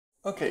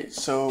Okay,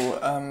 so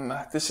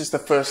this is the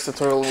first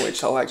tutorial in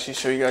which I'll actually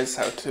show you guys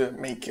how to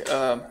make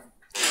a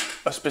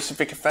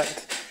specific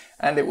effect,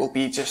 and it will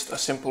be just a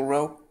simple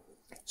row.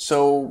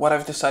 So what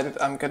I've decided,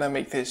 I'm gonna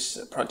make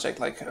this project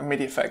like a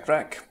MIDI effect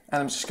rack,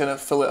 and I'm just gonna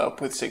fill it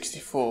up with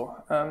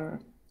 64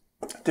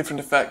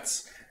 different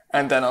effects,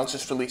 and then I'll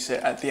just release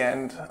it at the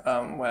end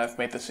when I've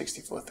made the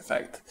 64th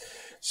effect.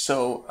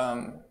 So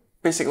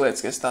basically,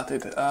 let's get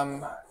started.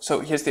 So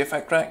here's the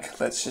effect rack.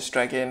 Let's just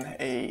drag in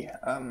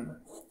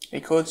a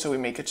chord, so we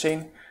make a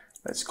chain.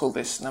 Let's call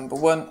this number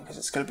 1 because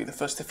it's going to be the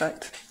first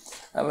effect,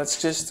 and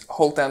let's just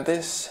hold down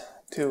this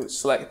to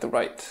select the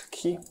right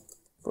key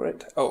for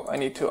it. Oh, I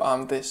need to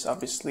arm this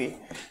obviously,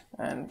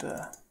 and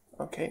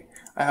okay,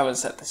 I haven't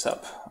set this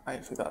up, I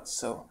forgot,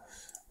 so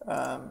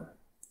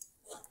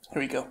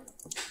here we go.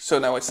 So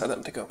now it's set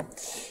up to go,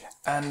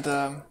 and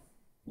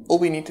all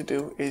we need to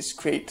do is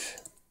create,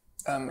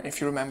 if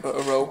you remember,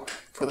 a row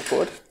for the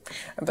chord,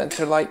 and then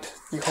to light,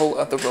 you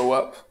hold the row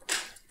up.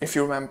 If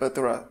you remember,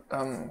 there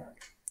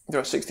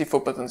are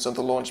 64 buttons on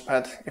the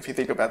Launchpad, if you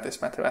think about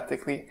this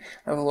mathematically,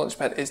 and the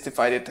Launchpad is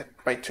divided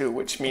by 2,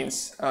 which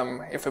means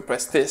if I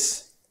press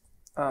this,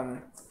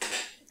 I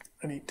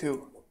need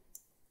to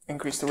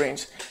increase the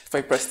range. If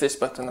I press this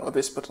button or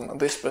this button or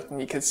this button,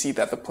 you can see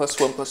that the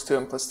 +1, +2,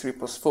 and +3,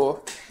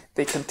 +4,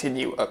 they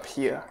continue up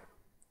here.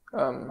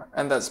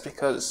 And that's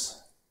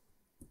because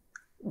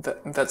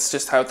that's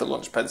just how the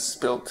Launchpad is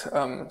built,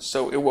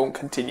 so it won't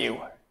continue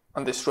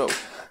on this row.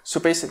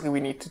 So basically we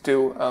need to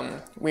do,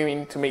 we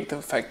need to make the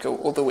effect go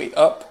all the way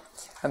up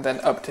and then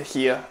up to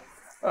here,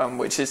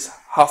 which is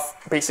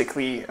half,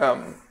 basically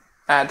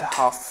add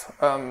half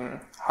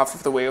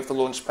of the way of the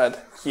Launchpad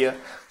here.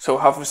 So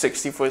half of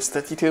 64 is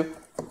 32.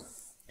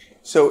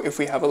 So if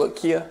we have a look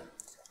here,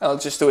 I'll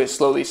just do it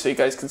slowly so you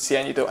guys can see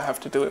and you don't have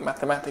to do it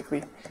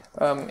mathematically.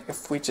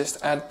 If we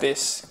just add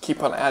this,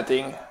 keep on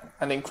adding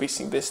and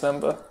increasing this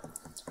number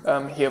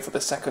here for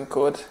the second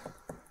chord,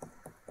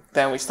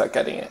 then we start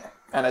getting it.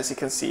 And as you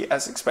can see,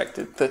 as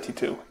expected,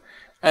 32.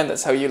 And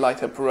that's how you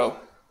light up a row.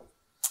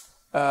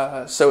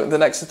 So in the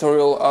next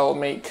tutorial, I'll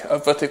make a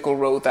vertical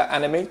row that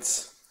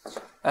animates.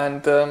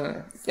 And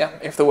yeah,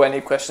 if there were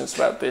any questions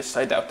about this,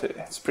 I doubt it.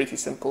 It's pretty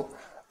simple,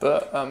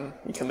 but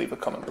you can leave a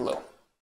comment below.